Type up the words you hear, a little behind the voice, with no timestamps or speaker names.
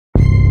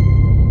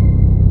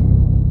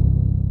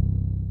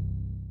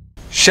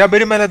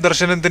ശബരിമല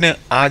ദർശനത്തിന്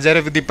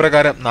ആചാരവിധി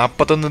പ്രകാരം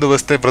 41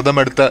 ദിവസത്തെ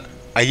വ്രതമെടുത്ത്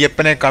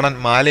അയ്യപ്പനെ കാണാൻ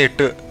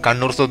മാലയിട്ട്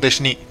കണ്ണൂർ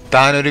സ്വദേശിനി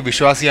താനൊരു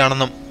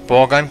വിശ്വാസിയാണെന്നും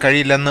പോകാൻ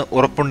കഴിയില്ലെന്ന്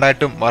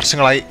ഉറപ്പുണ്ടായിട്ടും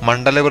വർഷങ്ങളായി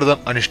മണ്ഡലവ്രതം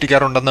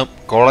അനുഷ്ഠിക്കാറുണ്ടെന്നും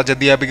കോളേജ്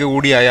അധ്യാപിക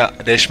കൂടിയായ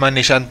രേഷ്മ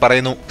നിഷാന്ത്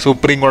പറയുന്നു.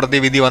 സുപ്രീം കോടതി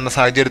വിധി വന്ന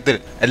സാഹചര്യത്തിൽ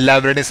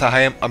എല്ലാവരുടെയും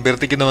സഹായം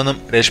അഭ്യർത്ഥിക്കുന്നുവെന്നും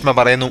രേഷ്മ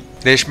പറയുന്നു.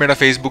 രേഷ്മയുടെ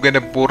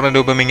ഫേസ്ബുക്കിന്റെ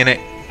പൂർണ്ണരൂപം ഇങ്ങനെ: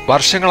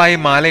 വർഷങ്ങളായി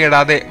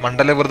മാലയിടാതെ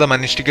മണ്ഡലവ്രതം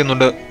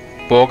അനുഷ്ഠിക്കുന്നുണ്ട്.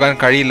 പോകാൻ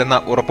കഴിയില്ലെന്ന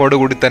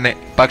ഉറപ്പോടുകൂടി തന്നെ.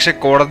 പക്ഷെ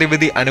കോടതി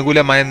വിധി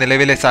അനുകൂലമായ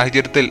നിലവിലെ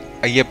സാഹചര്യത്തിൽ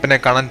അയ്യപ്പനെ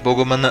കാണാൻ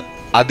പോകുമെന്ന്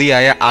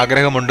അതിയായ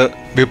ആഗ്രഹമുണ്ട്.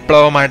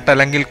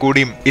 വിപ്ലവമായിട്ടല്ലെങ്കിൽ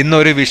കൂടിയും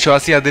ഇന്നൊരു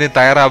വിശ്വാസി അതിന്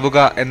തയ്യാറാവുക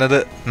എന്നത്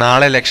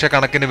നാളെ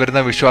ലക്ഷക്കണക്കിന്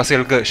വരുന്ന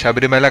വിശ്വാസികൾക്ക്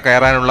ശബരിമല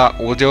കയറാനുള്ള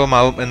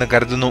ഊർജവുമാവും എന്ന്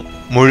കരുതുന്നു.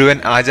 മുഴുവൻ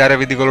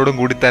ആചാരവിധികളോടും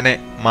കൂടി തന്നെ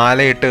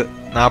മാലയിട്ട്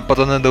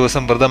 41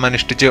 ദിവസം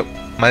വ്രതമനുഷ്ഠിച്ച്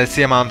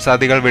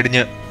മത്സ്യമാംസാദികൾ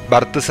വെടിഞ്ഞ്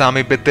ഭർത്തൃ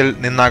സാമീപ്യത്തിൽ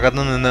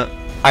നിന്നകന്നു നിന്ന്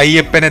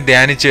അയ്യപ്പനെ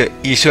ധ്യാനിച്ച്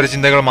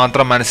ഈശ്വരചിന്തകൾ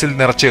മാത്രം മനസ്സിൽ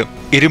നിറച്ച്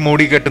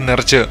ഇരുമൂടികെട്ട്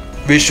നിറച്ച്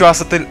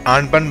വിശ്വാസത്തിൽ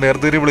ആൺപെൺ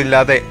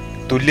വേർതിരിവുകളില്ലാതെ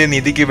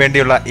തുല്യനീതിക്ക്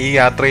വേണ്ടിയുള്ള ഈ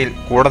യാത്രയിൽ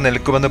കൂടെ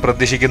നിൽക്കുമെന്ന്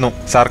പ്രതീക്ഷിക്കുന്നു.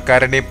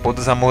 സർക്കാരിന്റെയും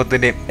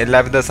പൊതുസമൂഹത്തിന്റെയും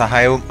എല്ലാവിധ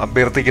സഹായവും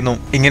അഭ്യർത്ഥിക്കുന്നു.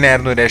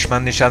 ഇങ്ങനെയായിരുന്നു രേഷ്മ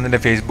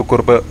നിഷാന്തിന്റെ ഫേസ്ബുക്ക്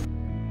കുറിപ്പ്.